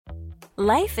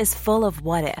Life is full of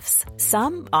what-ifs.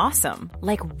 Some awesome,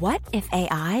 like what if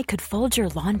AI could fold your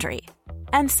laundry?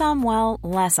 And some, well,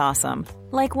 less awesome,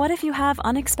 like what if you have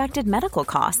unexpected medical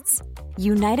costs?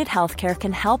 United Healthcare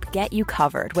can help get you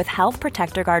covered with Health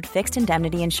Protector Guard fixed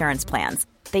indemnity insurance plans.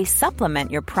 They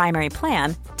supplement your primary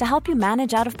plan to help you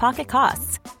manage out-of-pocket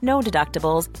costs. No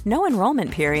deductibles, no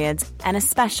enrollment periods, and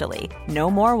especially no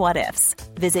more what-ifs.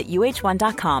 Visit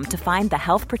UH1.com to find the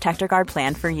Health Protector Guard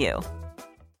plan for you.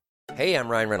 Hey, I'm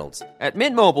Ryan Reynolds. At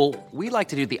Mint Mobile, we like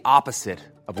to do the opposite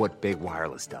of what Big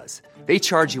Wireless does. They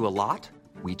charge you a lot,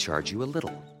 we charge you a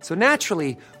little. So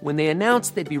naturally, when they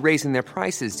announced they'd be raising their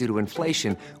prices due to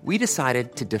inflation, we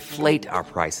decided to deflate our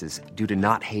prices due to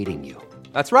not hating you.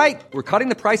 That's right. We're cutting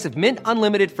the price of Mint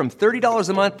Unlimited from $30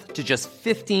 a month to just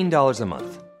 $15 a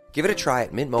month. Give it a try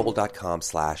at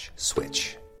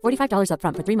mintmobile.com/switch. $45 up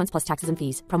front for 3 months plus taxes and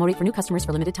fees. Promo rate for new customers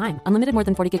for limited time. Unlimited more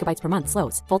than 40 gigabytes per month.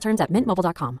 Slows full terms at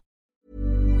mintmobile.com.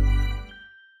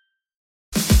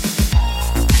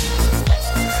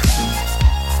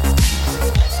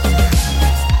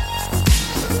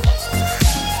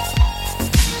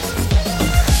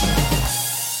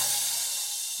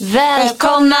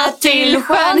 Välkomna till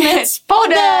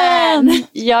Skönhetspodden!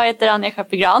 Jag heter Anja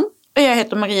Schappegran. Och jag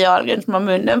heter Maria Ahlgren som har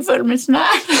munnen full med snö.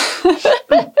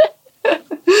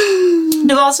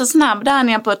 Du var så snabb där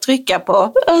när jag på att trycka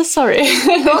på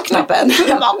knappen.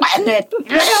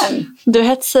 Du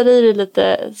hetsar i dig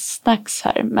lite snacks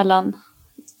här mellan...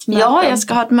 Ja, jag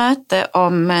ska ha ett möte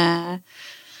om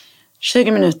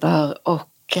 20 minuter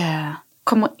och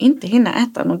kommer inte hinna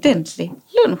äta en ordentlig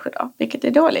lunch idag, vilket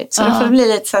är dåligt. Så det får bli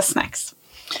lite så här snacks.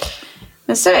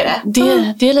 Men så är det.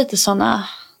 Det är lite sådana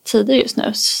tider just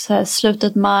nu. Så här,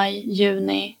 slutet maj,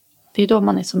 juni. Det är då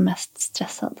man är som mest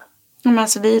stressad. Men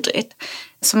alltså vidrigt.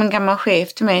 Som en gammal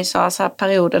chef till mig sa, så här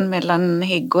perioden mellan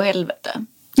hägg och helvete.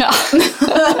 Ja.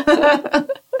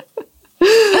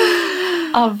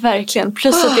 Ja, verkligen.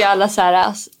 Plus att det är alla så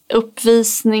här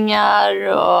uppvisningar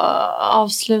och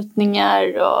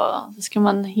avslutningar och så ska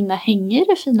man hinna hänga i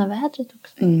det fina vädret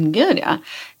också. Gud ja.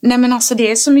 Nej men alltså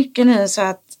det är så mycket nu så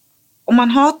att om man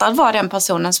hatar att vara den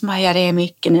personen som ja det är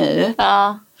mycket nu.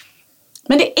 Ja.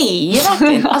 Men det är ju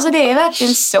verkligen, alltså det är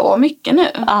verkligen så mycket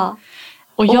nu. Ja.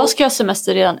 Och jag ska ha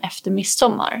semester redan efter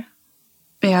midsommar.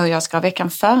 Ja, och jag ska ha veckan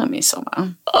före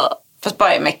midsommar. Fast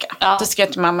bara en vecka. Ja. Då ska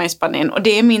jag till mamma i Spanien. Och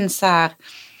det är min så här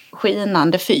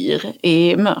skinande fyr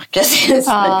i mörkret just nu.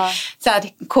 Så att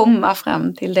komma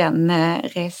fram till den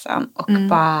resan och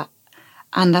bara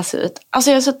andas ut.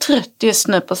 Alltså jag är så trött just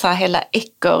nu på så här hela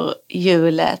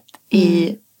ekorrhjulet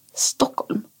i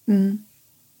Stockholm.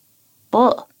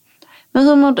 Bra. Men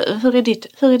hur mår du? Hur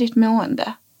är ditt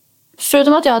mående?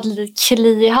 Förutom att jag har ett litet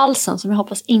kli i halsen som jag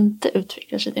hoppas inte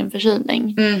utvecklar sig till en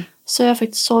förkylning. Så jag har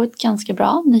faktiskt sovit ganska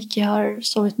bra. Niki har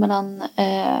sovit mellan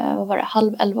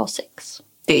 11:30 och 6.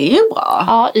 Det är ju bra.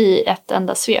 Ja, i ett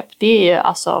enda svep. Det är ju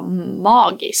alltså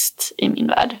magiskt i min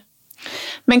värld.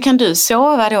 Men kan du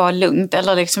sova då lugnt?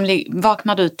 Eller liksom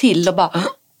vaknar du till och bara...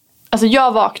 Alltså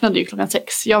jag vaknade ju klockan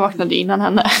 6. Jag vaknade innan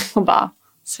henne och bara...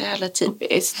 Så jävla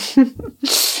typiskt.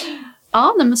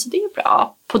 Ja, nej, men så det är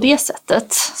bra på det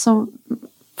sättet. Så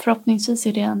förhoppningsvis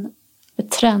är det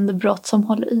ett trendbrott som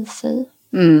håller i sig.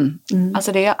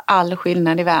 Alltså det är all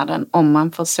skillnad i världen om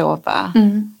man får sova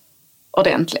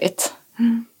ordentligt.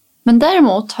 Men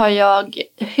däremot har jag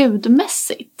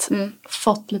hudmässigt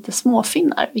fått lite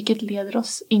småfinnar. Vilket leder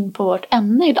oss in på vårt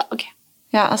ämne idag.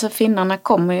 Ja, alltså finnarna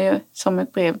kommer ju som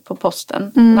ett brev på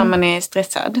posten när man är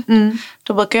stressad.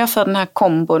 Då brukar jag få den här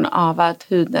kombon av att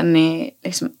huden är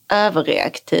liksom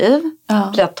överreaktiv,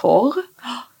 blir torr.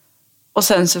 Och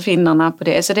sen så finnarna på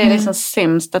det. Så det är liksom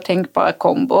sämsta tänkbara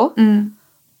kombo.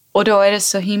 Och då är det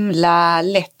så himla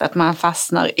lätt att man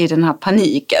fastnar i den här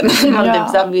paniken. Man typ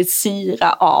så vill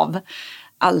syra av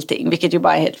allting, vilket ju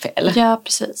bara är helt fel. Ja,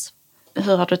 precis.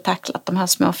 Hur har du tacklat de här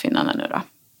småfinnarna nu då?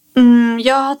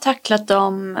 Jag har tacklat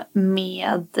dem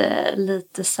med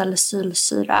lite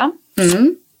salicylsyra.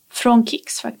 Från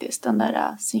Kicks faktiskt, den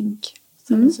där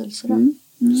zink-salicylsyra.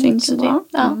 Zinksyra.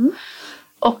 Ja.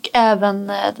 Och även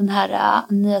den här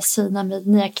niacinamid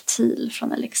Niactil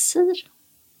från Elixir.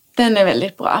 Den är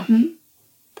väldigt bra. Den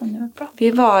är väldigt bra.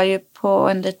 Vi var ju på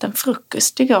en liten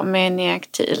frukost igår med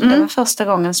Niactil. Det var första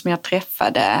gången som jag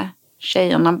träffade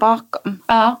tjejerna bakom.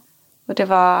 Ja. Och det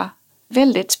var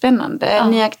väldigt spännande.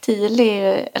 Niactil är ju,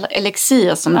 eller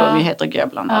Elixir som de ju heter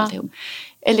Göbland alltihop.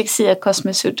 Elixir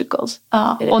Cosmeceuticals.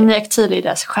 Ja. Och Niactil är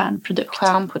deras stjärnprodukt.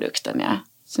 Stjärnprodukten, ja.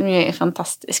 Som ju är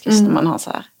fantastisk just när man har så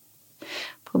här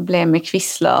problem med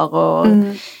kvisslar och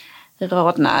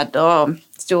rodnad och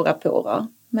stora porer.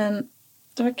 Men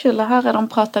det var kul att höra dem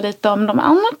prata lite om de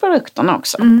andra produkterna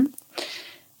också.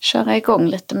 köra igång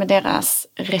lite med deras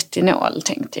retinol,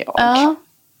 tänkte jag. Ja.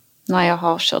 När jag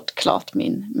har kört klart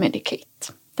min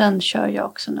Medikit. Den kör jag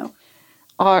också nu.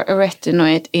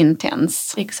 Retinoid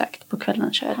Intense. Exakt, på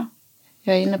kvällen kör jag den.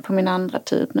 Jag är inne på min andra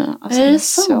tub nu. Alltså, det är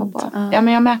så bra. Ja,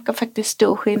 men jag märker faktiskt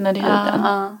stor skillnad i huden.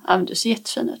 Ja, men du ser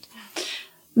jättefin ut.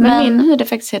 Men min hud är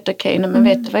faktiskt helt okej nu. Men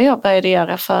vet du vad jag började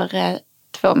göra för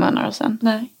 2 månader sedan?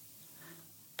 Nej.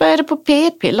 Började på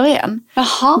p-piller igen.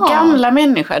 Jaha. Gamla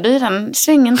människor, det är den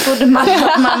svängen trodde man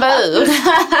var ur.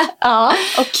 Ja,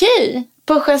 okej.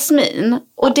 På jasmin.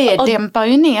 Och det dämpar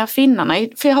ju ner finnarna.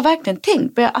 För jag har verkligen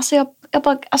tänkt på,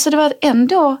 alltså det var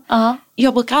ändå,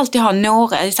 jag brukar alltid ha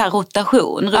några i så här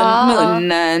rotation runt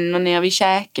munnen och ner vid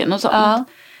käken och sånt.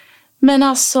 Men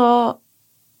alltså,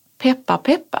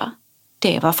 peppar.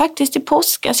 Det var faktiskt i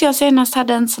påskas. Jag senast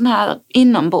hade en sån här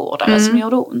inombordare som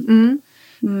gjorde ont.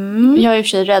 Jag är i och för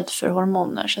sig rädd för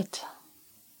hormoner, så att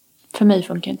för mig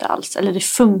funkar inte alls. Eller det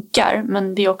funkar,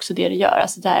 men det är också det gör.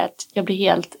 Alltså det är att jag blir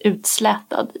helt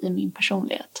utslätad i min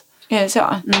personlighet. Är det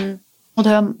så? Och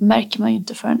då märker man ju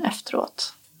inte förrän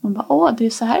efteråt. Man bara, det är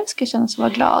så här det ska kännas att vara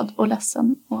glad och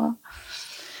ledsen.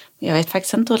 Jag vet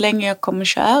faktiskt inte hur länge jag kommer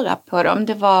köra på dem.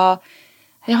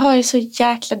 Jag har ju så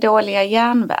jäkla dåliga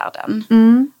hjärnvärden.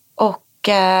 Och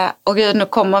gud, nu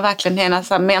kommer verkligen hela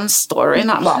så här mensstoryn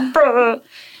här bara.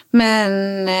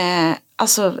 Men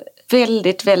alltså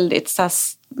väldigt, väldigt så här,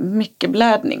 mycket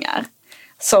blödningar.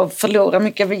 Så förlorar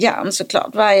mycket järn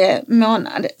såklart varje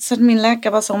månad. Så att min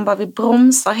läkare var så, hon bara, vi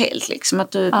bromsar helt liksom.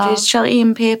 Att du kör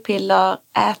in p-piller,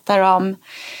 äter dem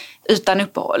utan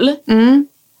uppehåll.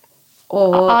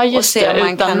 Och just se det, om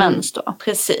man utan kan, mens då.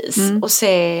 Precis, och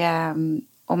se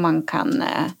om man kan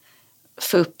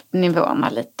få upp nivåerna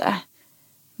lite.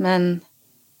 Men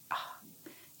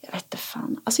jag vet inte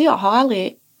fan. Alltså jag har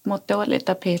aldrig mått dåligt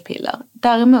av p-piller.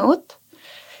 Däremot,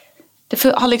 det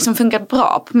har liksom funkat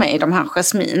bra på mig, de här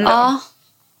jasmin.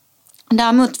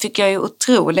 Däremot fick jag ju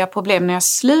otroliga problem när jag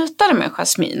slutade med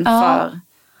jasmin.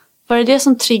 Var det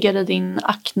som triggade din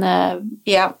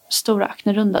stora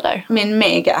aknerunda där? Min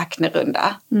mega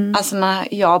aknerunda. Alltså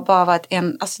när jag bara var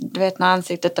du vet när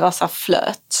ansiktet det var så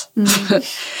flöt.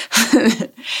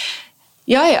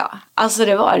 Ja, alltså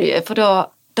det var det ju. För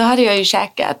då hade jag ju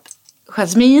käkat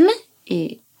jasmin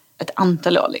i ett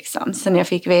antal år liksom. Sen jag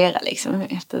fick Vera liksom.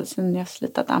 Sen jag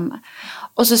slutade amma.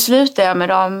 Och så slutade jag med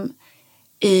dem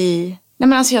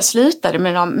jag slutade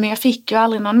med dem. Men jag fick ju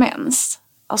aldrig någon mens.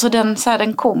 Alltså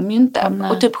den kom ju inte.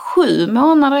 Och typ 7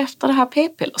 månader efter det här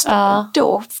p-pillerstoppet.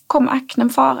 Då kom aknen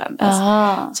farandes.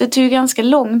 Så det tog ganska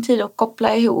lång tid att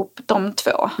koppla ihop de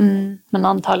två. Men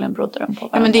antagligen berodde de på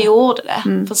varandra. Ja, men det gjorde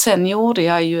det. För sen gjorde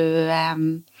jag ju...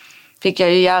 fick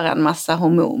jag ju göra en massa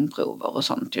hormonprover och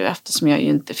sånt ju. Eftersom jag ju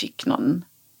inte fick någon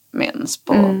mens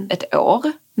på ett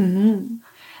år.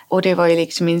 Och det var ju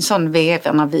liksom i en sån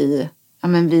veva när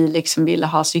vi liksom ville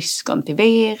ha syskon till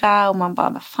Vera. Och man bara,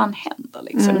 vad fan händer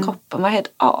liksom? Kroppen var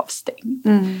helt avstängd.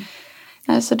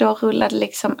 Så då rullade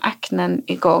liksom aknen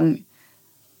igång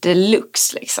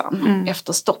deluxe liksom.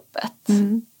 Efter stoppet.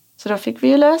 Så då fick vi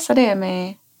ju lösa det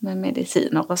med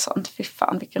mediciner och sånt. Fy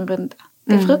fan, vilken runda.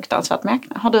 Det är fruktansvärt med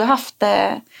akne. Har du haft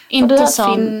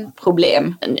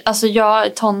problem? Alltså jag är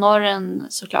tonåren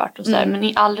såklart. Och så där,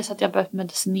 men aldrig så att jag börjat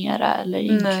medicinera. Eller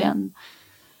egentligen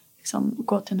liksom,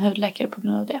 gå till en hudläkare på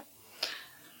grund av det.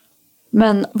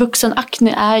 Men vuxen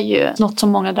akne är ju något som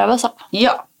många drabbas av.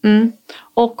 Ja.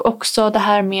 Och också det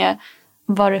här med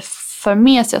vad det för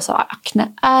med sig. Alltså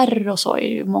akneärr och så är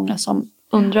ju många som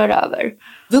undrar över.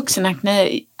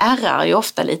 Vuxenakne ärrar ju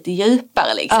ofta lite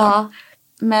djupare liksom.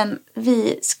 Men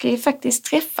vi ska ju faktiskt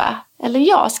träffa, eller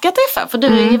jag ska träffa, för du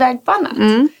är iväg på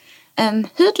annat. En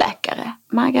hudläkare,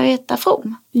 Margareta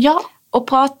From. Ja. Och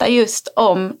prata just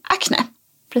om akne.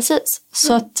 Precis,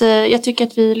 så att jag tycker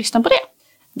att vi lyssnar på det.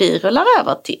 Vi rullar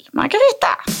över till Margareta.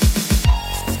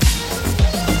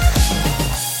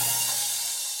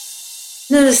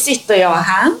 Nu sitter jag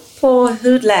här på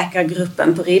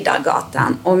hudläkargruppen på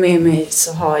Riddargatan. Och med mig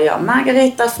så har jag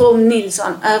Margareta From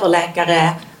Nilsson, överläkare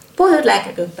på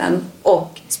hudläkargruppen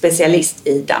och specialist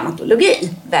i dermatologi.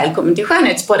 Välkommen till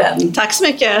Skönhetspodden. Tack så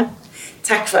mycket.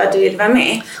 Tack för att du vill vara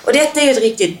med. Och detta är ju ett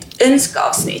riktigt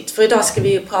önskeavsnitt. För idag ska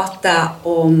vi ju prata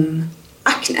om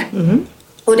akne.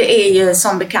 Och det är ju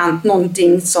som bekant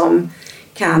någonting som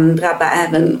kan drabba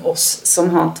även oss som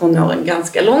har tonåren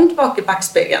ganska långt bak i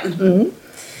backspegeln.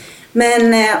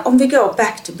 Men om vi går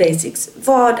back to basics.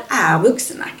 Vad är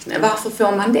vuxenakne? Varför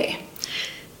får man det?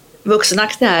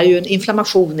 Vuxenakne är ju en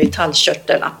inflammation i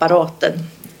tandkörtelapparaten,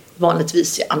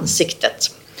 vanligtvis i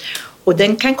ansiktet. Och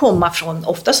den kan komma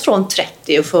oftast från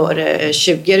 30 och före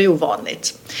 20 är det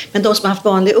ovanligt. Men de som har haft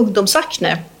vanlig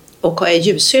ungdomsakne och är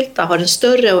ljushylta har en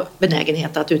större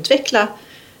benägenhet att utveckla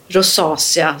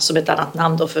rosacea, som ett annat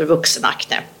namn då för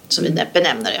vuxenakne, som vi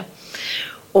benämner det.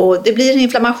 Och det blir en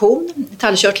inflammation i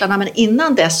tallkörtlarna, men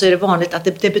innan dess så är det vanligt att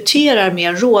det debuterar med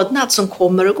en rodnad som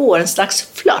kommer och går, en slags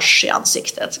flush i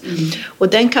ansiktet. Och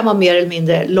den kan vara mer eller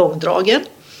mindre långdragen.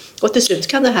 Och till slut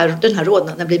kan den här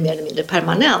rodnaden bli mer eller mindre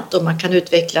permanent och man kan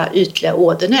utveckla ytliga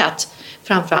ådernät,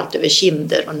 framförallt över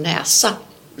kinder och näsa.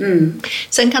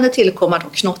 Sen kan det tillkomma då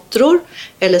knottror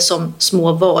eller som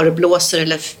små varblåsor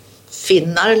eller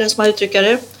finnar, eller som man uttrycker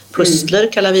det.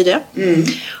 Pustler kallar vi det.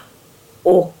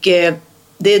 Och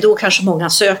det är då kanske många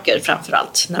söker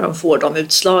framförallt när de får de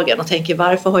utslagen och tänker,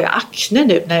 varför har jag akne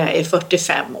nu när jag är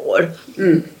 45 år?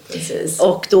 Precis.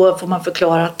 Och då får man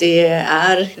förklara att det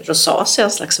är rosacea,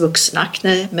 en slags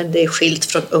vuxenakne, men det är skilt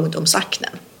från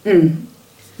ungdomsaknen.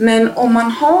 Men om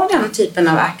man har den typen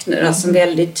av akne då, som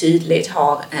väldigt tydligt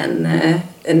har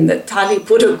en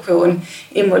talgproduktion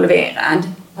involverad,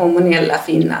 hormonella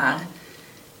finnar,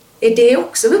 är det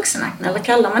också vuxenakne eller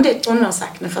kallar man det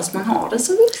tonårsakne fast man har det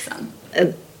som vuxen?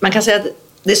 Man kan säga att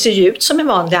det ser ut som en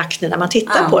vanlig akne när man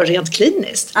tittar på det rent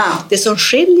kliniskt. Det som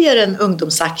skiljer en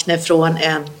ungdomsakne från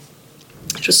en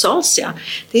rosacea,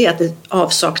 det är att det är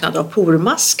avsaknad av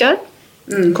pormaskar,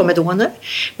 komedoner.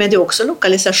 Men det är också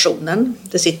lokalisationen.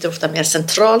 Det sitter ofta mer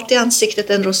centralt i ansiktet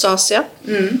än rosacea.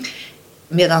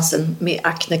 Medan en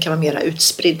akne kan vara mer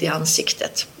utspridd i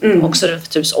ansiktet. Också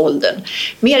naturligtvis åldern.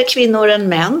 Mer kvinnor än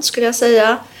män skulle jag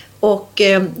säga. Och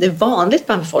det är vanligt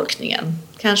bland befolkningen.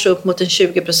 Kanske upp mot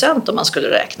 20% om man skulle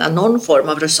räkna. Någon form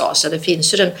av rosacea. Det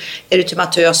finns ju den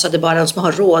erytematösa, det är bara de som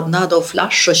har rodnad och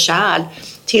flash och kärl.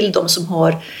 Till de som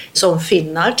har som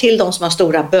finnar. Till de som har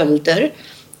stora bölder.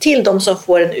 Till de som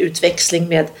får en utväxling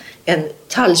med en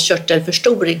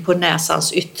tallkörtelförstoring på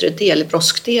näsans yttre del,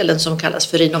 broskdelen, som kallas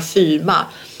för rhinofyma.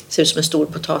 Det ser ut som en stor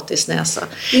potatisnäsa.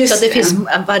 Så det finns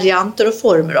varianter och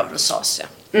former av rosacea.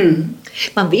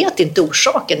 Man vet inte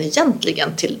orsaken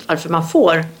egentligen till varför man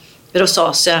får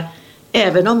rosacea,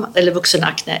 eller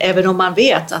vuxenakne, även om man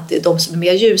vet att det är de som är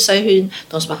mer ljusa i hyn,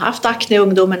 de som har haft akne i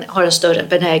ungdomen har en större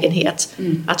benägenhet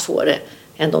att få det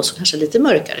än de som kanske är lite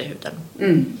mörkare i huden.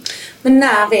 Men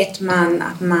när vet man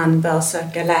att man bör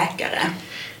söka läkare?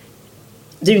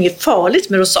 Det är ju inget farligt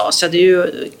med rosacea. Det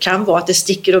kan vara att det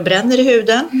sticker och bränner i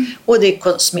huden. Och det är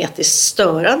kosmetiskt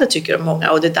störande tycker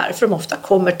många. Och det är därför de ofta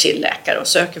kommer till läkare och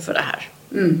söker för det här.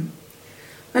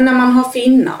 Men när man har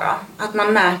finnar då? Att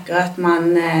man märker att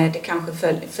det kanske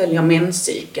följer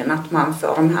menscykeln. Att man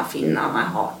får de här finnarna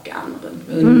i hakan,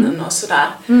 runt munnen och sådär.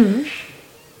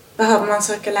 Behöver man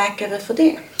söka läkare för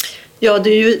det? Ja,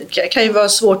 det kan ju vara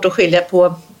svårt att skilja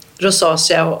på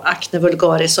rosacea och akne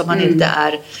vulgaris om man inte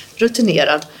är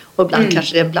rutinerad. Och ibland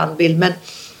kanske det är en blandbild. Men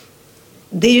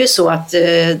det är ju så att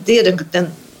det är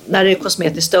när det är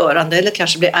kosmetiskt störande eller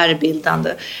kanske blir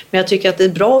ärrbildande. Men jag tycker att det är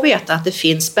bra att veta att det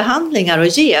finns behandlingar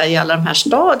att ge i alla de här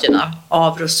stadierna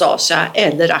av rosacea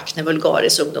eller akne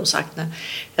vulgaris, ungdomsakne.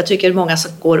 Jag tycker det är många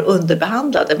som går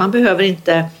underbehandlade. Man behöver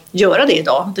inte göra det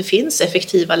idag. Det finns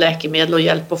effektiva läkemedel och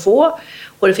hjälp att få.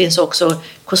 Och det finns också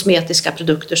kosmetiska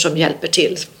produkter som hjälper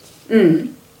till.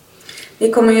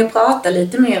 Vi kommer ju prata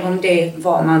lite mer om det,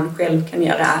 vad man själv kan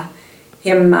göra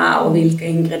hemma och vilka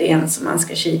ingredienser man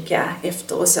ska kika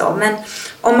efter och så. Men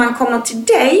om man kommer till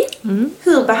dig,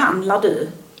 hur behandlar du?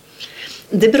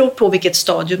 Det beror på vilket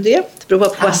stadium det är. Det beror på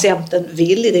vad patienten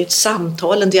vill. Det är ett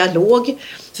samtal, en dialog.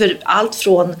 För allt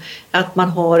från att man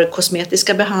har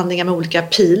kosmetiska behandlingar med olika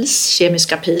pils,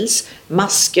 kemiska pils,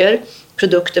 masker,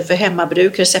 produkter för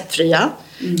hemmabruk, receptfria,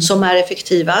 som är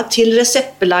effektiva, till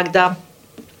receptbelagda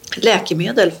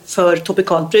läkemedel för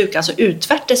topikalt bruk, alltså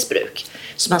utvärtes bruk,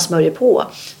 som man smörjer på.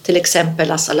 Till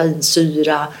exempel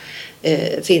asalinsyra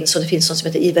finns, och det finns något som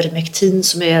heter Ivermectin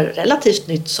som är relativt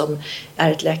nytt, som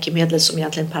är ett läkemedel som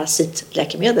egentligen är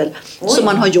parasitläkemedel. Som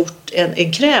man har gjort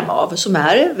en kräm av som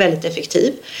är väldigt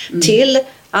effektiv. Till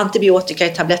antibiotika i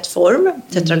tablettform,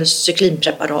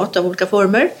 tetracyclinpreparat av olika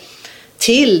former.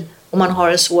 Till om man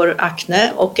har en svår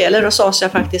akne eller rosacea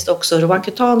faktiskt också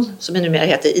Roacutan, som numera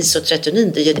heter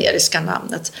isotretinoin, det generiska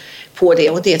namnet på det.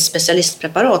 Och det är ett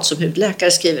specialistpreparat som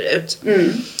hudläkare skriver ut.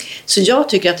 Så jag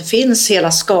tycker att det finns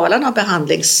hela skalan av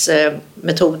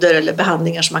behandlingsmetoder eller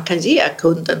behandlingar som man kan ge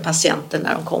kunden, patienten,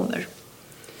 när de kommer.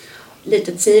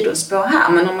 Litet sidospår här,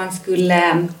 men om man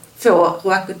skulle få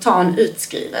Roacutan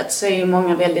utskrivet så är ju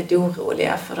många väldigt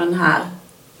oroliga för den här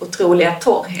otroliga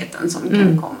torrheten som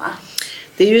kan komma.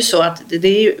 Det är ju så att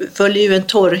det följer ju en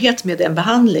torrhet med den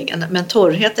behandlingen. Men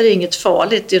torrhet är inget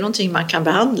farligt, det är någonting man kan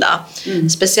behandla.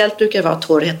 Speciellt brukar det vara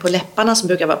torrhet på läpparna som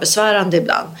brukar vara besvärande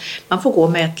ibland. Man får gå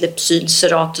med ett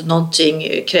Lypsylcerat,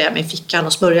 någonting kräm i fickan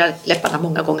och smörja läpparna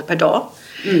många gånger per dag.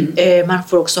 Man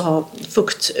får också ha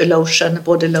fuktlotion,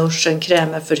 både lotion,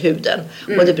 krämer för huden.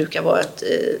 Och det brukar vara ett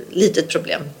litet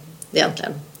problem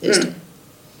egentligen. Just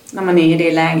När man är i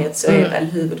det läget så är väl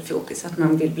huvudfokus att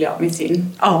man vill bli av med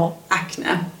sin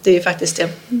akne. Det är faktiskt det.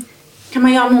 Kan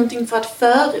man göra någonting för att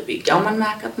förebygga om man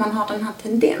märker att man har den här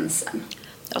tendensen?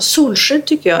 Ja, solskydd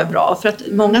tycker jag är bra. För att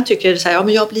många tycker så här, ja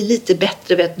men jag blir lite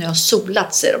bättre när jag har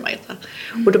solat, säger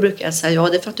de. Och då brukar jag säga, ja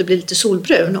det är för att du blir lite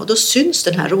solbrun. Och då syns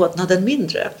den här rodnaden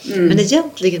mindre. Men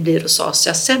egentligen blir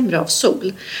rosacea sämre av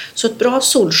sol. Så ett bra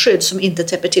solskydd som inte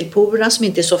täpper till porerna, som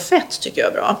inte är så fett, tycker jag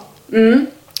är bra.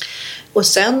 Och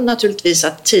sen naturligtvis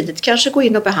att tidigt kanske gå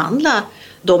in och behandla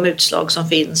de utslag som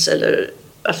finns. Eller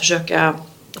att försöka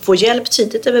få hjälp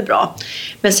tidigt är väl bra.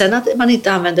 Men sen att man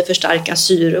inte använder för starka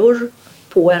syror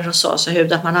på en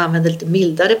rosacea-hud, att man använder lite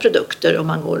mildare produkter om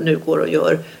man nu går och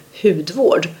gör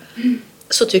hudvård.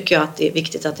 Så tycker jag att det är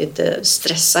viktigt att inte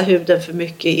stressa huden för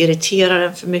mycket, irritera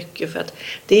den för mycket, för att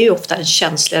det är ju ofta en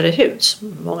känsligare hud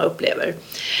som många upplever.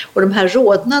 Och de här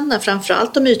rodnaderna,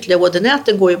 framförallt de ytliga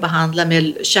ådernäten, går ju att behandla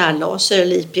med kärllaser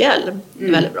eller IPL. Det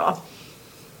är väldigt bra.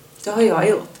 Det har jag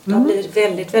gjort. Det har blivit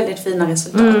väldigt, väldigt fina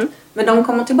resultat. Men de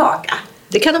kommer tillbaka.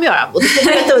 Det kan de göra, och det får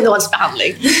man ett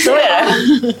underhållsbehandling. Så är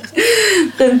det.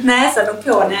 Runt näsan och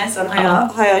på näsan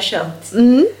har jag kört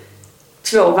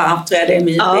 2 varv, tror jag det är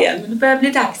min del. Men det börjar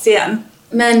bli dags igen.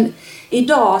 Men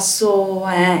idag så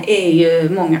är ju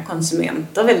många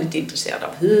konsumenter väldigt intresserade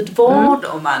av hudvård.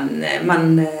 Och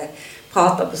man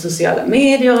pratar på sociala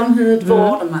medier om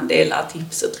hudvård. Och man delar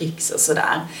tips och tricks och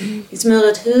sådär. Liksom ur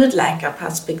ett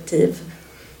hudläkarperspektiv,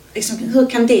 liksom, hur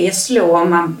kan det slå om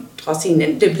man dras in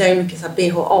i det? Blir ju mycket så här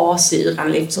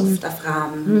BHA-syran lyfts ofta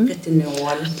fram,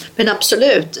 retinol. Men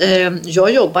absolut.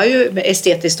 Jag jobbar ju med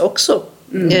estetiskt också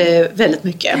väldigt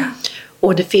mycket. Ja.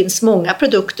 Och det finns många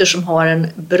produkter som har en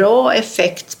bra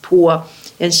effekt på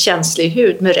en känslig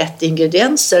hud med rätt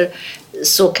ingredienser,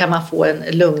 så kan man få en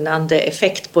lugnande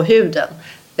effekt på huden.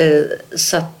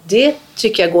 Så att det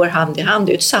tycker jag går hand i hand.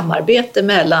 Det är ett samarbete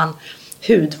mellan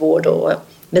hudvård och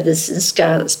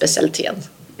medicinska specialiteten.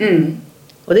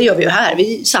 Och det gör vi ju här.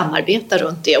 Vi samarbetar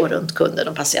runt det och runt kunden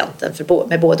och patienten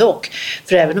med både och.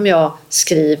 För även om jag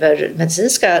skriver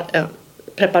medicinska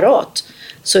preparat,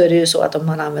 så är det ju så att om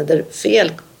man använder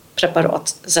fel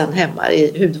preparat sen hemma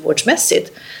i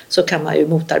hudvårdsmässigt, så kan man ju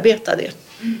motarbeta det.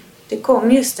 Det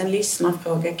kom just en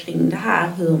lyssnarfråga kring det här,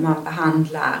 hur man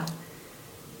behandlar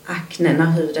akne när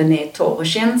huden är torr och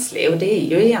känslig. Och det är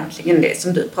ju egentligen det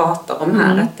som du pratar om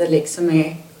här, att det liksom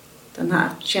är den här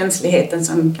känsligheten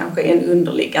som kanske är en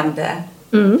underliggande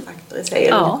faktor i sig,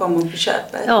 eller det kommer på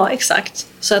köpet. Ja, exakt.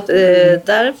 Så att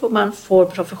där får man få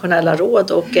professionella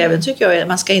råd, och även tycker jag att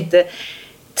man ska inte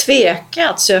tveka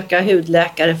att söka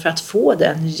hudläkare för att få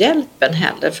den hjälpen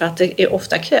heller, för att det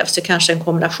ofta krävs det kanske en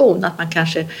kombination, att man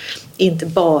kanske inte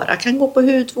bara kan gå på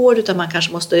hudvård, utan man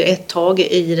kanske måste ett tag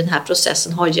i den här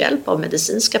processen ha hjälp av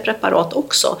medicinska preparat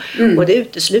också. Och det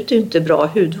utesluter ju inte bra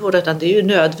hudvård, utan det är ju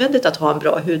nödvändigt att ha en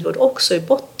bra hudvård också i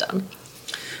botten.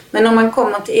 Men om man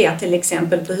kommer till er till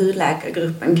exempel på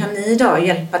hudläkargruppen, kan ni då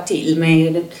hjälpa till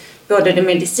med både det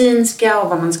medicinska och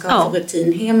vad man ska ha för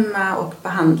rutin hemma och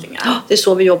behandlingar? Ja, det är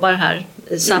så vi jobbar här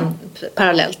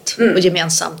parallellt och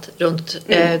gemensamt runt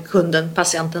kunden,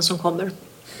 patienten som kommer.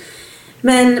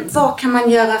 Men vad kan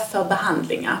man göra för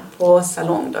behandlingar på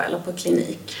salong då, eller på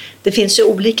klinik? Det finns ju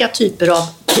olika typer av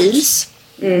peels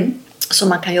som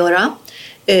man kan göra.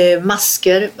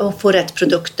 Masker och få rätt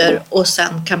produkter, och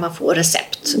sen kan man få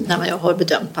recept när man har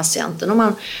bedömt patienten. Om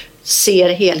man ser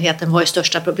helheten, vad är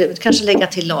största problemet? Kanske lägga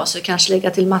till laser, kanske lägga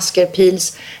till masker,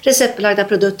 peels, receptbelagda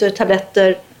produkter,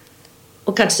 tabletter,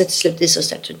 och kanske till slut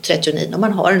isotretinoin om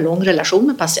man har en lång relation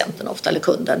med patienten ofta, eller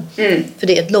kunden. För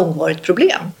det är ett långvarigt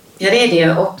problem. Ja, det är det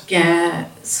ju, och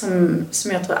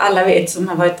som jag tror alla vet som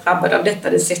har varit drabbade av detta,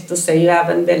 det sätter sig ju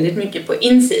även väldigt mycket på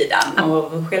insidan,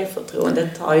 och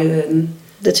självförtroendet har ju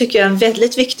Det tycker jag är en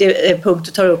väldigt viktig punkt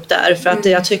att ta upp där. För att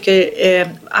jag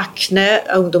tycker akne,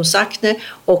 ungdomsakne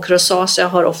och rosacea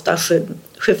har ofta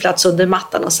skyfflats under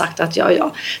mattan och sagt att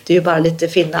ja, det är ju bara lite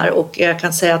finnar. Och jag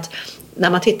kan säga att när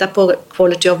man tittar på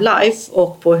quality of life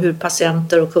och på hur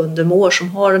patienter och kunder mår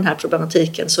som har den här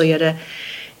problematiken, så är det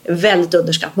väldigt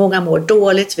underskattat. Många mår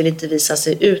dåligt, vill inte visa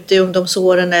sig ute i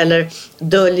ungdomsåren, eller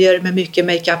döljer med mycket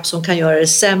makeup som kan göra det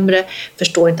sämre,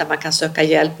 förstår inte att man kan söka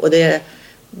hjälp, och det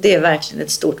är verkligen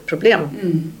ett stort problem.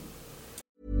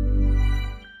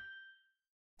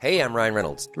 Hey, I'm Ryan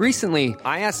Reynolds. Recently,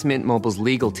 I asked Mint Mobile's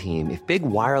legal team if big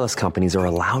wireless companies are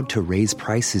allowed to raise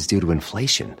prices due to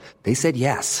inflation. They said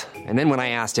yes. And then when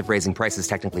I asked if raising prices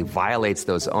technically violates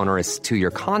those onerous 2-year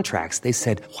contracts, they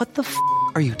said, "What the f***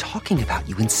 are you talking about,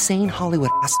 you insane Hollywood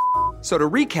ass?" So to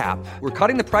recap, we're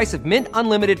cutting the price of Mint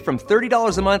Unlimited from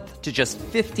 $30 a month to just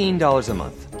 $15 a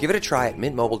month. Give it a try at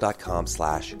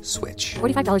mintmobile.com/switch.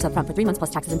 $45 up front for 3 months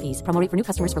plus taxes and fees. Promo rate for new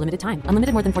customers for limited time.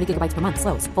 Unlimited more than 40 gigabytes per month.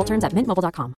 Slows full terms at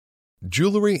mintmobile.com.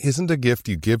 Jewelry isn't a gift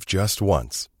you give just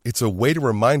once. It's a way to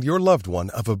remind your loved one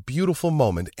of a beautiful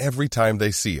moment every time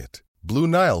they see it. Blue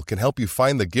Nile can help you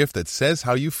find the gift that says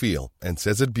how you feel and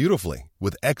says it beautifully,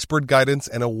 with expert guidance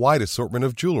and a wide assortment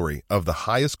of jewelry of the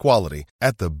highest quality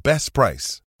at the best price.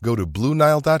 Go to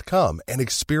BlueNile.com and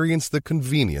experience the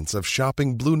convenience of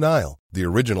shopping Blue Nile, the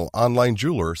original online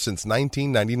jeweler since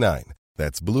 1999.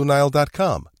 That's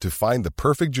BlueNile.com to find the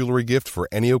perfect jewelry gift for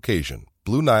any occasion.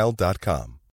 BlueNile.com.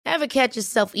 Ever catch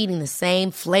yourself eating the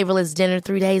same flavorless dinner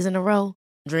 3 days in a row?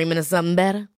 Dreaming of something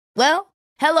better? Well,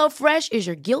 HelloFresh is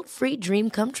your guilt-free dream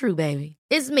come true, baby.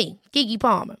 It's me, Keke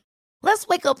Palmer. Let's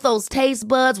wake up those taste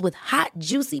buds with hot,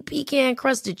 juicy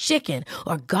pecan-crusted chicken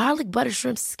or garlic butter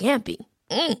shrimp scampi.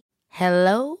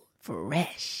 Hello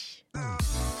Fresh.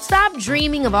 Stop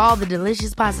dreaming of all the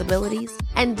delicious possibilities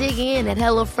and dig in at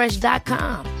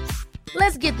HelloFresh.com.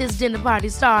 Let's get this dinner party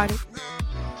started.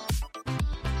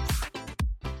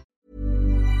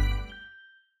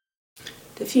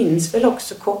 Det finns väl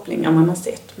också kopplingar man har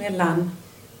sett mellan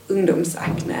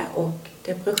ungdomsakne och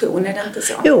depression, är det inte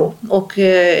så? Jo, och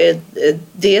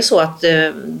det är så att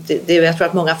jag tror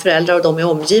att många föräldrar och de i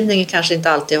omgivningen kanske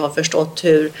inte alltid har förstått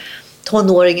hur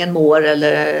tonåringen mår,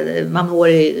 eller man mår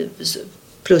i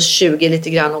plus 20 lite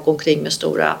grann och omkring med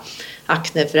stora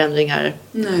akneförändringar.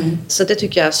 Nej. Så det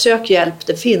tycker jag, sök hjälp,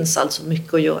 det finns alltså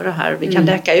mycket att göra här. Vi kan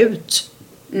läka ut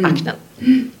aknen.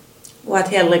 Och att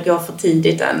hellre gå för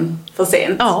tidigt än för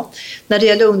sent. Ja, när det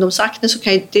gäller ungdomsakne så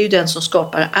det är ju den som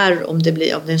skapar ärr om det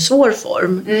är en svår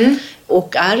form.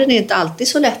 Och ärren är inte alltid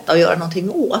så lätta att göra någonting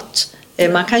åt.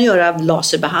 Man kan göra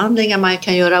laserbehandlingar, man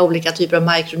kan göra olika typer av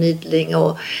microneedling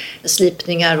och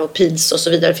slipningar och pils och så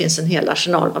vidare. Det finns en hel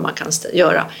arsenal vad man kan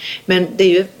göra. Men det är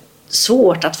ju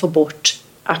svårt att få bort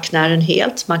aknären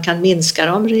helt. Man kan minska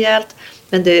dem rejält,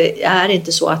 men det är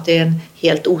inte så att det är en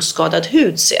helt oskadad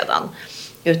hud sedan.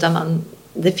 Utan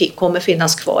det kommer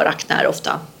finnas kvar aknär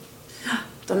ofta.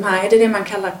 De här, är det man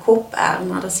kallar koppärr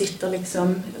när det sitter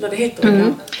liksom, eller det heter det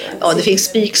kanske? Ja, det finns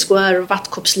spikskoär och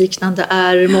vattkoppsliknande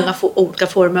ärr, många olika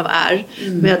former av ärr.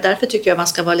 Men därför tycker jag man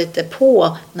ska vara lite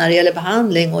på när det gäller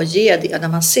behandling och ge det när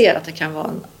man ser att det kan vara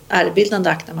en ärrbildande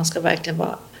akne. Man ska verkligen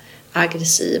vara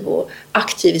aggressiv och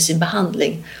aktiv i sin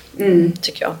behandling,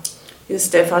 tycker jag.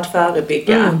 Just det, för att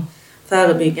förebygga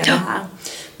det här.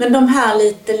 Men de här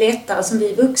lite lättare som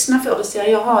vi vuxna får, då ser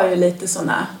jag har ju lite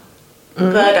såna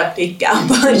röda prickar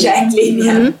på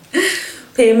käklinjen.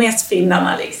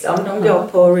 PMS-finnarna liksom, de går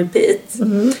på repeat.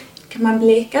 Kan man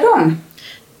bleka dem?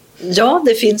 Ja,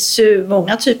 det finns ju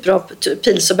många typer av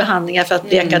pils och behandlingar för att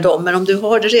bleka dem. Men om du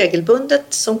har det regelbundet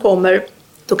som kommer,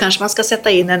 då kanske man ska sätta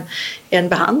in en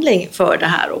behandling för det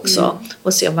här också.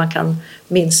 Och se om man kan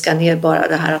minska ner bara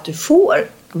det här att du får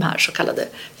de här så kallade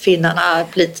finnarna,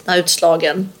 plitorna,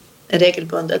 utslagen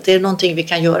regelbundet. Det är någonting vi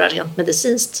kan göra rent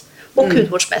medicinskt och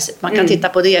hudvårdsmässigt. Man kan titta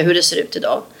på det, hur det ser ut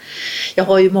idag. Jag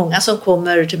har ju många som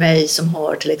kommer till mig som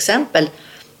har till exempel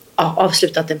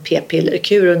avslutat en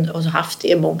p-pillerkur och haft det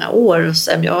i många år. Och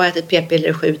sen jag har ätit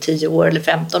p-piller 7-10 år eller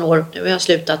 15 år. Nu har jag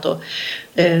slutat och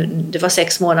det var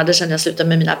 6 månader sedan jag slutade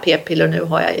med mina p-piller och nu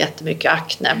har jag jättemycket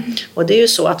akne. Och det är ju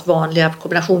så att vanliga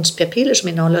kombinations-p-piller som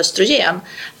innehåller östrogen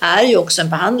är ju också en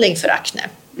behandling för akne.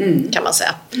 Kan man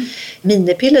säga.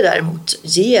 Minipiller däremot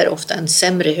ger ofta en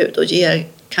sämre hud och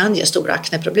kan ge stora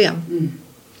akneproblem.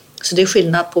 Så det är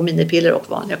skillnad på minipiller och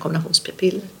vanliga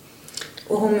kombinations-p-piller.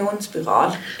 Och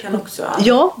hormonspiral kan också...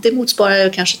 Ja, det motsvarar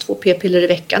kanske 2 p-piller i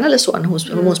veckan eller så. En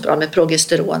hormonspiral med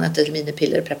progesteron, ett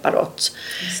minipillerpreparat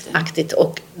aktigt.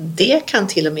 Och det kan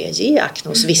till och med ge akne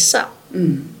hos vissa.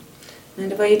 Men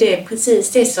det var ju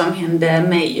precis det som hände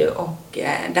mig och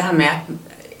det här med att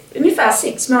ungefär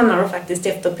 6 månader faktiskt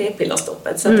efter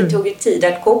p-pillerstoppet. Så att det tog ju tid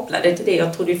att koppla det till det.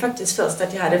 Jag trodde ju faktiskt först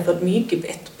att jag hade fått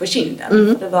myggbett på kinden.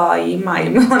 För det var i maj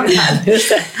månad.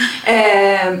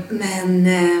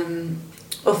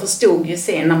 Och förstod ju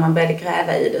sen när man började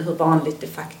gräva i det hur vanligt det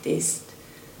faktiskt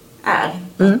är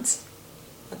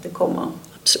att det kommer.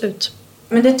 Absolut.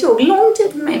 Men det tog lång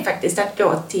tid för mig faktiskt att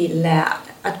gå till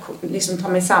att liksom ta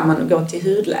mig samman och gå till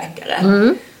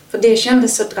hudläkare. För det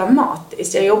kändes så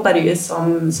dramatiskt. Jag jobbade ju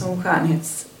som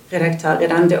redaktör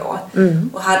redan då.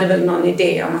 Och hade väl någon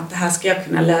idé om att det här ska jag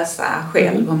kunna lösa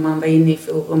själv om man var inne i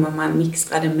forum och man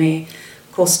mixtrade med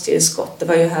kosttillskott. Det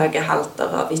var ju höga halter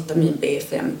av vitamin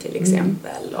B5 till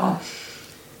exempel. Och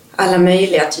alla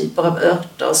möjliga typer av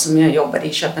örter som jag jobbade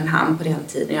i Köpenhamn på den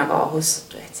tiden jag var hos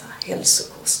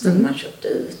hälsokosten. Man köpte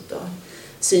ut och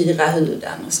syra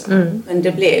huden och så. Men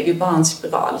det blev ju bara en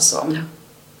spiral som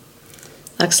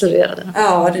accelererade.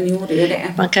 Ja, den gjorde ju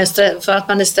det. Man kan för att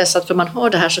man är stressad för man har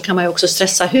det här så kan man ju också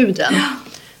stressa huden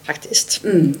faktiskt.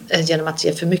 Genom att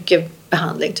ge för mycket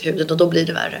behandling till huden och då blir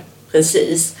det värre.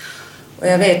 Precis. Och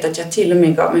jag vet att jag till och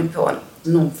med gav mig på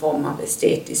någon form av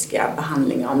estetiska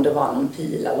behandlingar om det var någon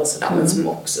pil eller sådär men som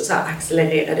också så här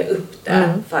accelererade upp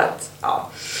det för att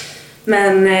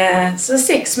Men så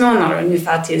 6 månader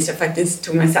ungefär tills jag faktiskt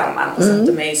tog mig samman och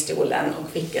satte mig i stolen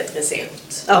och fick ett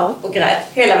recept. Och grät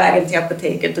hela vägen till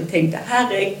apoteket och tänkte,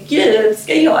 herregud,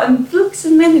 ska jag, en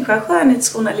vuxen människa,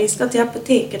 skönhetsjournalist, gå till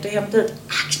apoteket och hämta ut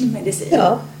aknemedicin?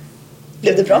 Ja.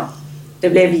 Blev det bra? Det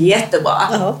blev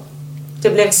jättebra. Det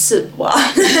blev superbra.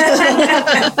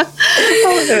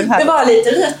 Det var lite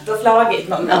rött och flagigt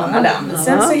någon månad där, men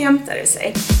sen så hämtade det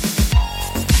sig.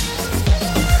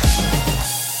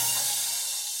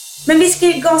 Men vi ska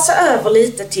ju gasa över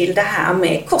lite till det här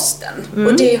med kosten.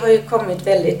 Och det har ju kommit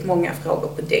väldigt många frågor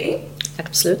på det.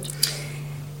 Absolut.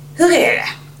 Hur är det?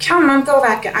 Kan man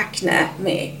påverka akne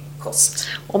med kost?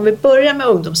 Om vi börjar med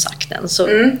ungdomsaknen så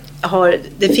har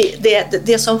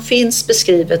det som finns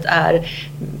beskrivet är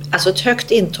alltså ett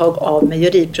högt intag av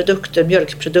mejeriprodukter,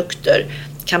 mjölkprodukter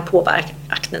kan påverka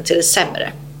aknen till det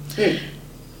sämre.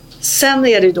 Sen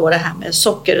är det ju då det här med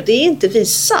socker. Det är inte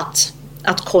visat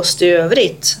att kost i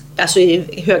övrigt, alltså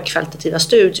i högkvalitativa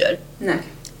studier,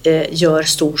 gör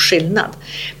stor skillnad.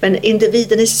 Men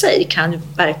individen i sig kan ju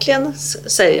verkligen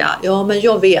säga, ja men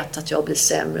jag vet att jag blir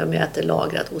sämre om jag äter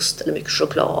lagrad ost eller mycket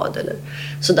choklad eller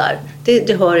sådär.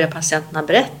 Det hör jag patienterna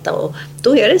berätta och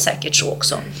då är det säkert så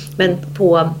också. Men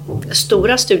på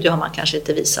stora studier har man kanske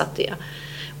inte visat det.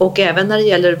 Och även när det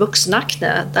gäller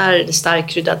vuxenakne, där är det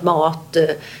starkkryddad mat,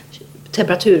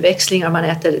 temperaturväxlingar,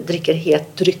 man dricker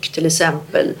het dryck till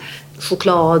exempel,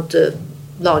 choklad,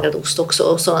 lagrad ost också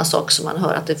och sådana saker som man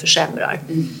hör att det försämrar.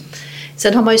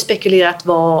 Sen har man ju spekulerat,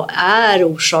 vad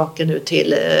är orsaken nu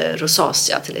till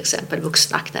rosacea till exempel,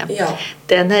 vuxenakne?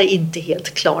 Den är inte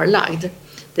helt klarlagd.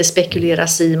 Det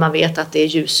spekuleras i, man vet att det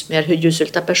är mer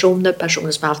ljushyllta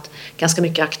personer som har haft ganska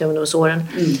mycket akne under ungdomsåren.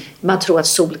 Man tror att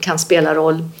sol kan spela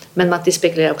roll, men det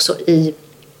spekulerar också i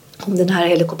om den här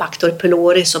Helicobacter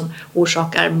pylori som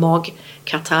orsakar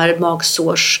magkatarr,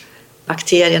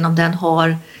 magsårsbakterien, om den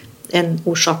har en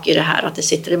orsak i det här att det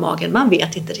sitter i magen. Man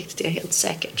vet inte riktigt det helt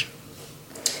säkert.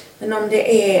 Men om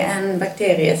det är en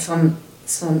bakterie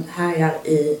som härjar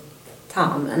i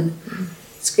tarmen,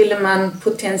 skulle man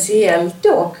potentiellt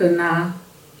då kunna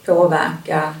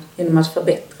påverka genom att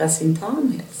förbättra sin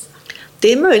tarmhälsa?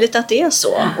 Det är möjligt att det är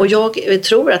så. Och jag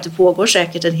tror att det pågår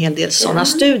säkert en hel del sådana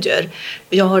studier.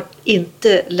 Jag har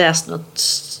inte läst något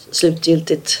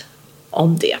slutgiltigt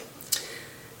om det.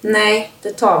 Nej, det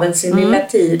tar väl sin lilla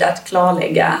tid att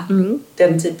klarlägga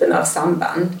den typen av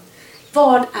samband.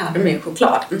 Vad är det med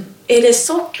chokladen? Är det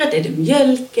sockret? Är det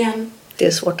mjölken? Det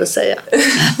är svårt att säga.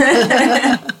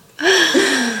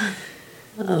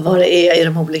 Vad det är i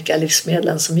de olika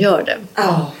livsmedlen som gör det.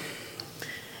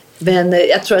 Men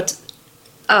jag tror att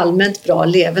allmänt bra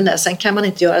levande, sen kan man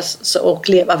inte göra så och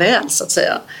leva väl så att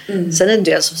säga. Sen är det en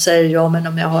del som säger, men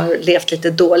om jag har levt lite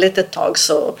dåligt ett tag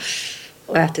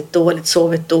och ätit dåligt,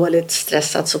 sovit dåligt,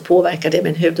 stressat, så påverkar det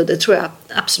min hud, och det tror jag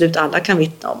absolut alla kan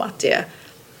vittna om att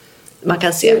man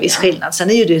kan se en viss skillnad. Sen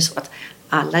är ju det så att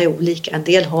alla är olika. En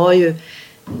del har ju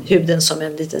huden som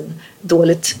en liten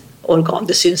dåligt organ,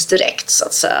 det syns direkt så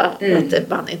att säga, att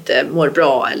man inte mår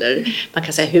bra, eller man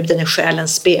kan säga att huden är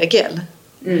själens spegel.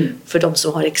 För de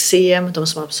som har eksem, de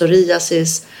som har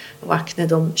psoriasis och akne,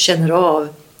 de känner av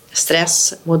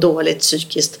stress, mår dåligt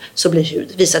psykiskt, så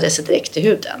visar det sig direkt i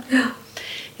huden.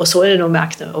 Och så är det nog med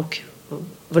akne och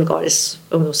vulgaris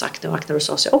ungdomsakne och akne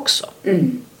rosacea också.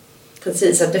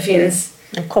 Precis, att det finns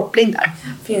en koppling där.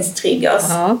 Finns triggers.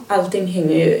 Allting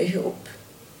hänger ju ihop.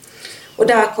 Och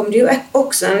där kom det ju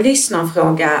också en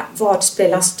lyssnarfråga. Vad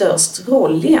spelar störst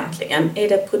roll egentligen? Är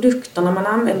det produkterna man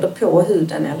använder på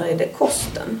huden eller är det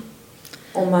kosten?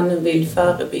 Om man nu vill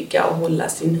förebygga och hålla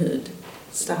sin hud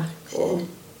stark.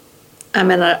 Jag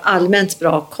menar allmänt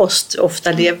bra kost.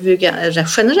 Ofta lever vi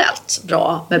generellt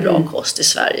bra med bra kost i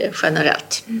Sverige.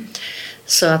 Generellt.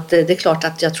 Så att det är klart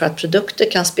att jag tror att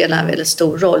produkter kan spela en väldigt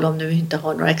stor roll om du inte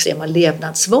har några extrema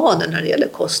levnadsvanor när det gäller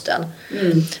kosten.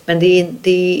 Men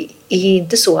det är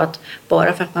inte så att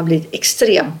bara för att man blir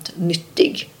extremt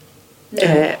nyttig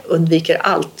undviker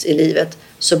allt i livet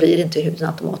så blir inte huden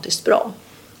automatiskt bra.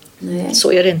 Nej.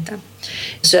 Så är det inte.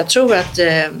 Så jag tror att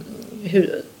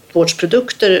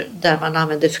hudvårdsprodukter där man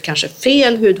använder kanske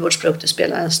fel hudvårdsprodukter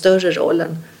spelar en större roll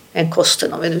än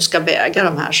kosten, om vi nu ska väga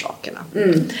de här sakerna.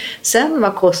 Sen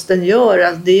vad kosten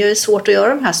gör, det är svårt att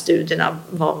göra de här studierna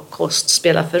vad kost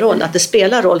spelar för roll. Att det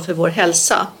spelar roll för vår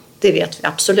hälsa, det vet vi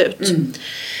absolut.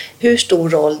 Hur stor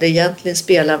roll det egentligen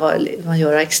spelar vad man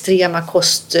gör extrema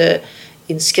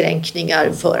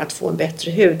kostinskränkningar för att få en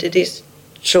bättre hud, det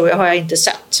tror jag har jag inte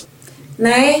sett.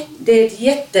 Nej, det är ett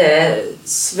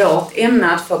jättesvårt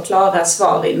ämne att få klara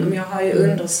svar inom. Jag har ju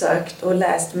undersökt och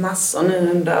läst massor nu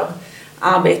under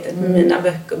arbetet med mina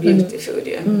böcker Beauty Food.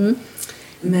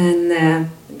 Men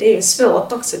det är ju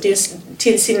svårt också. Det är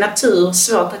till sin natur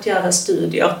svårt att göra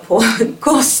studier på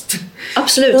kost.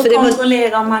 Absolut. Hur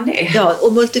kontrollerar man det? Ja,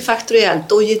 och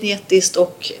multifaktoriellt och genetiskt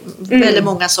och väldigt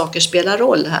många saker spelar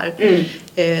roll här.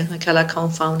 Man kallar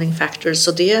confounding factors.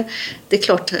 Så det är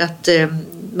klart att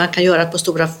man kan göra på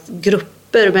stora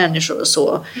grupper människor och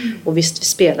så. Och visst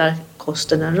spelar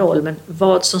kosten en roll, men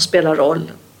vad som spelar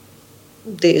roll,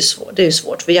 det är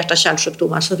svårt. För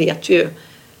hjärt-kärlsjukdomar så vet vi ju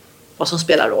vad som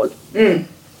spelar roll.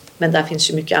 Men där finns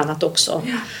ju mycket annat också.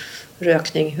 Ja.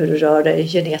 Rökning, hur du rör dig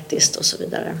genetiskt och så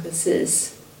vidare.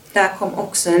 Precis. Där kom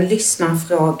också en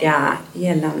lyssnarfråga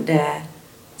gällande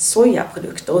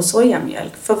sojaprodukter och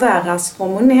sojamjölk. Förvärras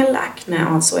hormonell akne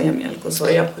av sojamjölk och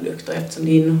sojaprodukter eftersom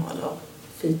det innehåller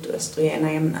fytoöstrogena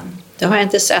ämnen? Det har jag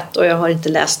inte sett och jag har inte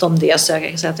läst om det, så jag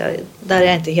kan säga att där är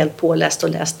jag inte helt påläst och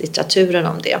läst litteraturen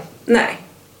om det. Nej.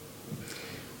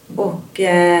 Och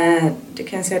det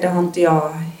kan jag säga, det har inte jag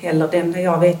heller. Det enda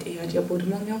jag vet är att jag bodde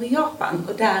många år i Japan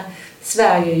och där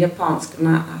svär ju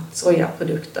japanskarna att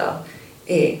sojaprodukter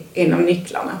är en av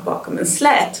nycklarna bakom en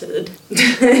slät hud.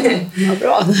 Vad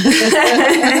bra.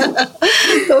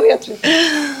 Då vet vi.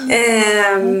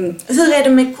 Hur är det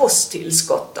med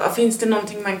kosttillskott då? Finns det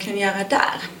någonting man kan göra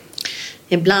där?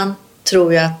 Ibland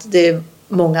tror jag att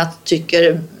många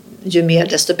tycker ju mer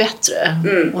desto bättre.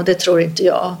 Och det tror inte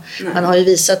jag. Nej. Man har ju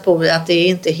visat på att det är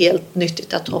inte helt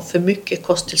nyttigt att ha för mycket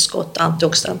kosttillskott,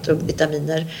 antioxidanter och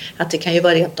vitaminer. Att det kan ju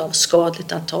vara rent av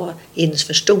skadligt att ta in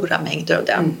för stora mängder av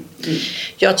det.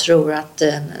 Jag tror att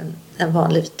en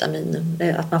vanlig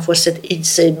vitamin, att man får i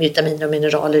sig vitaminer och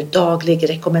mineraler daglig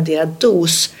rekommenderad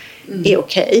dos är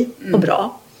okej och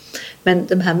bra. Men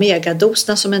de här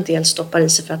megadoserna som en del stoppar i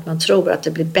sig för att man tror att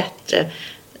det blir bättre,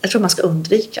 jag tror man ska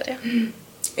undvika det.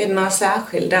 Är det några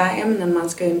särskilda ämnen man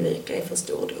ska undvika i för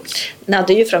stor dos? Nej,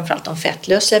 det är ju framförallt de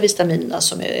fettlösliga vitaminerna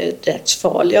som är rätt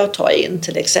farliga att ta in.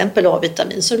 Till exempel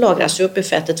A-vitamin som lagras ju upp i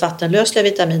fettet. Vattenlösliga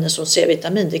vitaminer som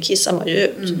C-vitamin, det kissar man ju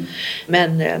ut.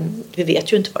 Men vi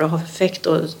vet ju inte vad det har för effekt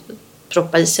att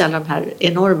proppa i sig alla de här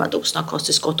enorma doserna av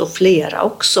kosttillskott, och flera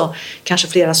också. Kanske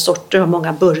flera sorter, har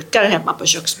många burkar hemma på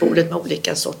köksbordet med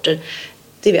olika sorter.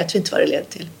 Det vet vi inte vad det leder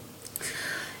till.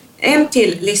 En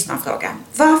till lyssnarfråga.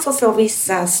 Varför får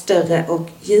vissa större och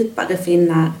djupare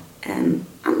finnar än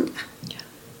andra?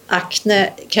 Akne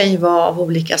kan ju vara av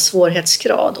olika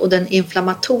svårhetsgrad, och den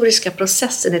inflammatoriska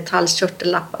processen i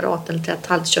tallkörtelapparaten eller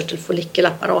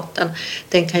tallkörtelfollikelapparaten,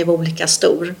 den kan ju vara olika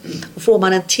stor. Och får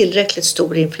man en tillräckligt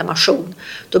stor inflammation,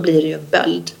 då blir det ju en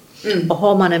böld. Och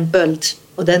har man en böld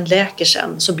och den läker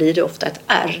sen, så blir det ofta ett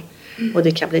ärr. Och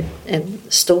det kan bli en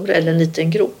stor eller en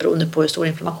liten grop beroende på hur stor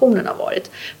inflammationen har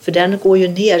varit. För den går ju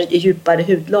ner i djupare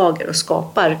hudlager och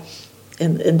skapar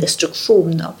en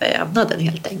destruktion av vävnaden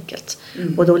helt enkelt.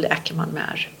 Och då läker man med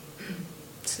ärr.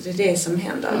 Så det är det som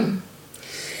händer.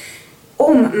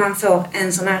 Om man får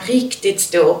en sån här riktigt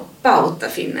stor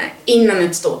bautafinne innan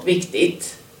ett stort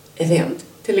viktigt event,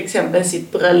 till exempel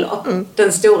sitt bröllop,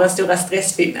 den stora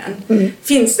stressfinnen.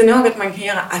 Finns det något man kan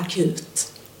göra akut?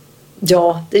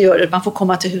 Ja, det gör det. Man får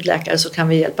komma till hudläkare så kan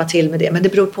vi hjälpa till med det. Men det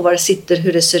beror på var det sitter,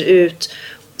 hur det ser ut.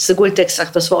 Så det går inte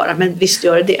exakt att svara, men visst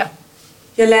gör det.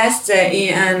 Jag läste i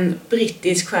en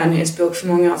brittisk skönhetsbok för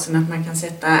många år sedan att man kan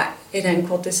sätta en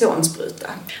kortisonspruta.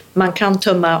 Man kan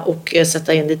tömma och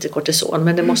sätta in lite kortison,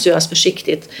 men det måste göras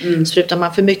försiktigt. Sprutar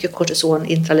man för mycket kortison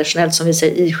intralesionellt, som vi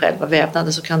säger, i själva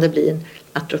vävnaden, så kan det bli en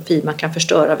atrofi. Man kan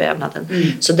förstöra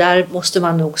vävnaden. Så där måste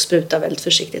man nog spruta väldigt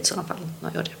försiktigt i sådana fall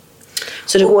man gör det.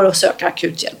 Så det går att söka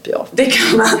akut hjälp, ja. Det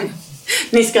kan man.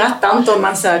 Ni skrattar inte om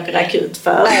man söker akut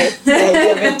för. Nej,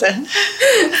 jag vet inte.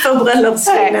 För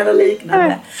bröllopsfin eller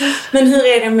liknande. Nej. Men hur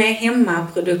är det med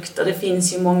hemmaprodukter? Det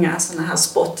finns ju många sådana här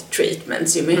spot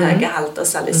treatments med höga halter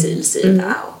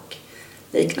salicylsyra och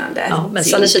liknande. Ja, men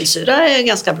salicylsyra är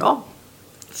ganska bra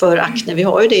för akne. Vi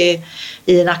har ju det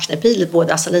i en aknepil,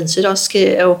 både asalinsyra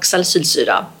och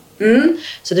salicylsyra.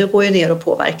 Så det går ju ner och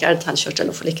påverkar tallkörtel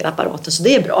och follikelapparaten, så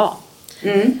det är bra.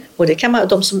 Och det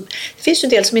finns ju en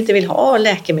del som inte vill ha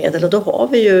läkemedel och då har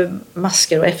vi ju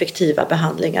masker och effektiva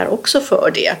behandlingar också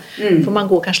för det. Får man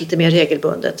gå kanske lite mer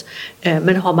regelbundet.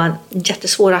 Men har man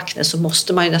jättesvår akne så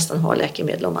måste man ju nästan ha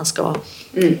läkemedel om man ska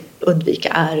undvika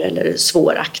ärr eller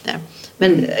svår akne.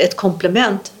 Men ett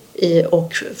komplement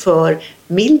och för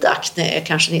mild akne är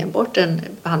kanske enbart en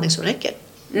behandling som räcker.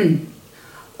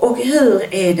 Och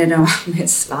hur är det då med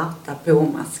svarta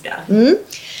pormaskar?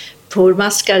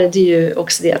 Pormaskar, det är ju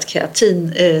oxiderat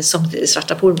keratin som är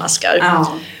svarta pormaskar.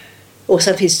 Ja. Och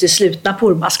sen finns det slutna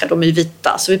pormaskar, de är ju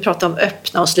vita. Så vi pratar om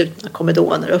öppna och slutna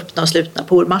komedoner, öppna och slutna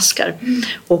pormaskar.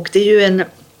 Och det är ju en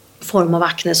form av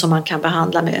akne som man kan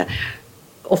behandla med,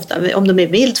 ofta om de är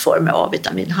mild form, med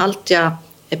A-vitaminhaltiga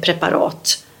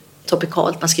preparat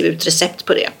topikalt. Man skriver ut recept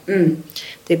på det.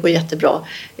 Det går jättebra.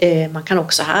 Man kan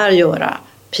också här göra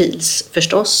pils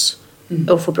förstås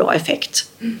och få bra effekt.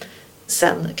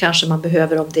 Sen kanske man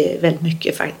behöver, om det är väldigt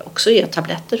mycket, också ge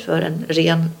tabletter för en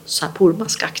ren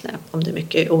pormaskakne om det är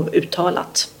mycket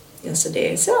uttalat. Ja, så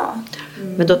det är så.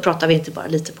 Men då pratar vi inte bara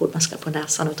lite pormaskar på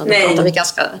näsan utan då pratar vi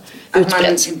ganska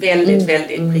utbrett.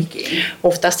 Väldigt prickig.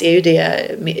 Oftast är ju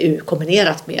det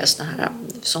kombinerat med såna här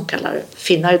som kallar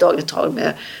finnar i dagligt tal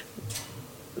med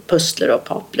pustler och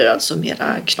papler, alltså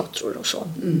mera knottror och så.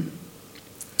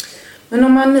 Men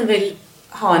om man nu vill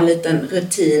ha en liten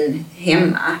rutin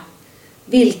hemma,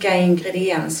 vilka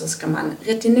ingredienser ska man?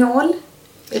 Retinol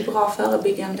är bra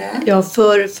förebyggande. Ja,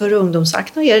 för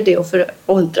ungdomsakne är det och för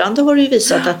åldrande har det ju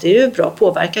visat att det är ju bra,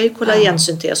 påverkar ju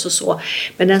kollagensyntes och så.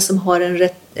 Men den som har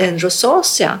en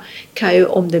rosacea kan ju,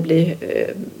 om det blir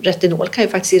retinol, kan ju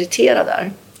faktiskt irritera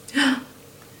där.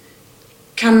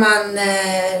 Kan man,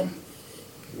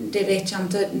 det vet jag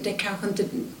inte, det kanske inte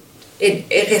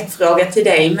är rätt fråga till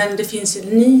dig, men det finns ju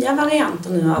nya varianter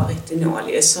nu av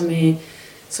retinol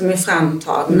som är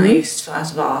framtagna just för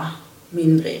att vara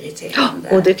mindre irriterande.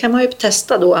 Och det kan man ju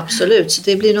testa då, absolut. Så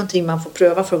det blir någonting man får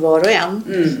pröva för var och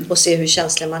en och se hur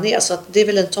känslig man är. Så att det är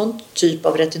väl en sån typ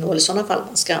av retinol i sådana fall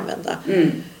man ska använda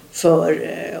för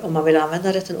om man vill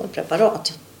använda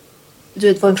retinolpreparat. Du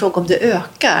vet, var en fråga om det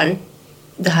ökar,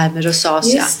 det här med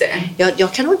rosacea. Just det.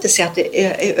 Jag kan nog inte säga att det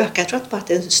ökar. Jag tror att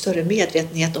det är en större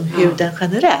medvetenhet om huden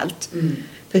generellt.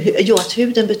 För att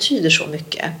huden betyder så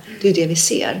mycket. Det är det vi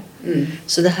ser.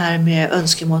 Så det här med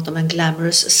önskemål om en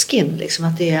glamorous skin, liksom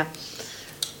att det är,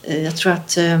 jag tror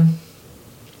att,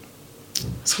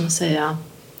 vad ska man säga,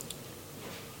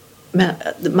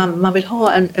 men man vill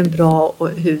ha en bra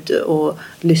hud och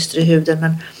lyster i huden,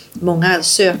 men många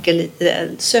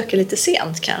söker lite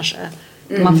sent kanske.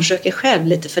 Man försöker själv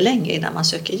lite för länge innan man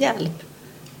söker hjälp.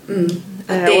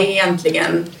 Att det är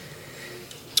egentligen...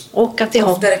 Och att det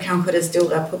ofta är det kanske det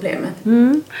stora problemet.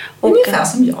 Och ungefär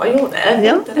som jag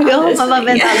gjorde. Man var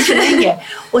väldigt alldeles för länge.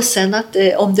 Och sen att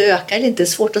om det ökar eller inte, är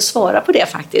svårt att svara på det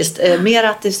faktiskt. Mer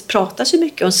att det pratas ju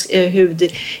mycket om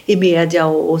hud i media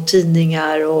och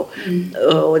tidningar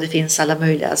och det finns alla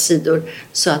möjliga sidor.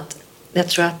 Så att jag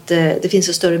tror att det finns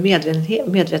en större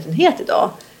medvetenhet idag.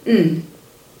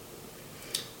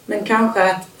 Men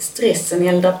kanske att stressen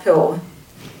eldar på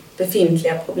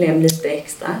befintliga problem lite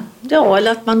extra. Ja,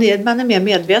 eller att man är mer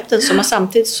medveten. Så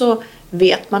samtidigt så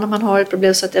vet man om man har ett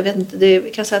problem. Så att jag vet inte,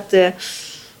 det kan säga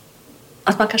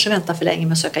att man kanske väntar för länge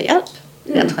med att söka hjälp.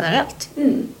 Rent generellt.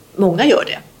 Många gör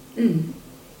det.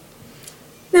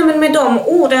 Nej, men med de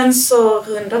orden så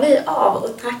rundar vi av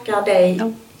och tackar dig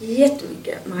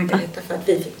jättemycket, Margareta, för att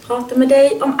vi fick prata med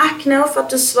dig om akne och för att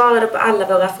du svarade på alla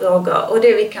våra frågor. Och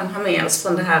det vi kan ha med oss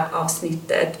från det här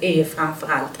avsnittet är ju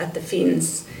framförallt att det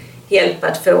finns hjälp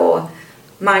att få.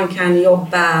 Man kan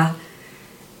jobba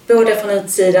både från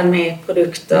utsidan med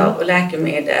produkter och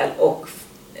läkemedel och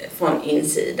från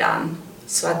insidan.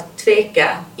 Så att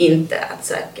tveka inte att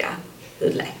söka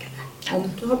hudläkare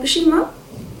om du har bekymmer.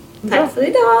 Tack för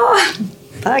idag!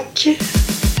 Tack!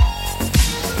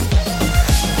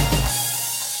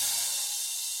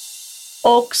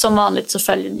 Och som vanligt så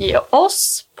följer ni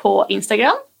oss på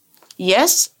Instagram.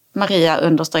 Yes,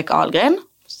 Maria_Ahlgren.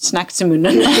 Snacks i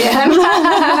munnen igen.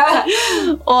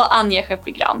 Och Anja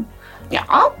Skeppegran.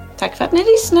 Ja, tack för att ni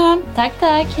lyssnar. Tack.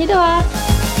 Hej då!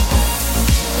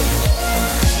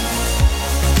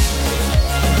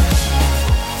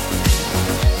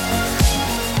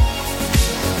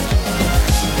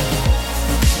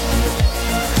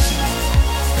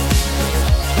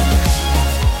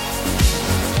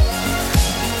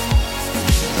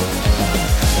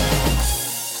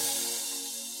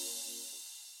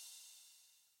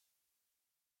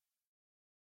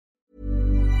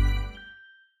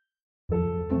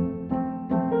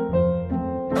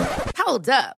 Hold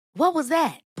up. What was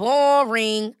that?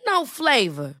 Boring. No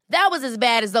flavor. That was as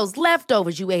bad as those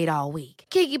leftovers you ate all week.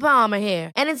 Keke Palmer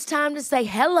here, and it's time to say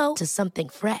hello to something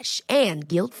fresh and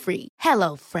guilt-free.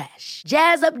 Hello Fresh.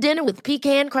 Jazz up dinner with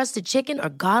pecan-crusted chicken or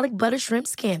garlic butter shrimp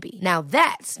scampi. Now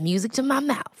that's music to my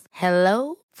mouth.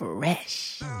 Hello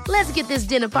Fresh. Let's get this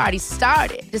dinner party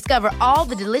started. Discover all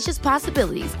the delicious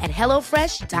possibilities at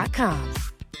hellofresh.com.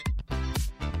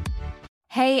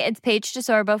 Hey, it's Paige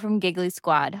DeSorbo from Giggly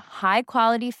Squad. High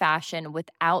quality fashion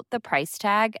without the price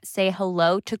tag. Say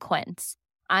hello to Quince.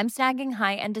 I'm snagging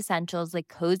high-end essentials like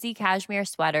cozy cashmere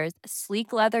sweaters,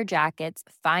 sleek leather jackets,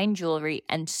 fine jewelry,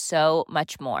 and so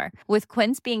much more. With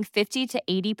Quince being 50 to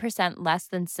 80% less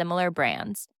than similar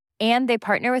brands. And they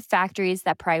partner with factories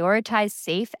that prioritize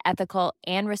safe, ethical,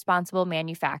 and responsible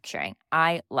manufacturing.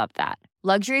 I love that.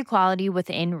 Luxury quality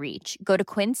within reach. Go to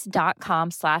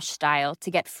quince.com/style to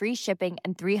get free shipping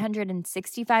and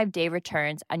 365-day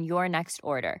returns on your next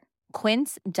order.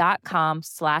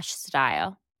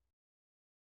 Quince.com/style.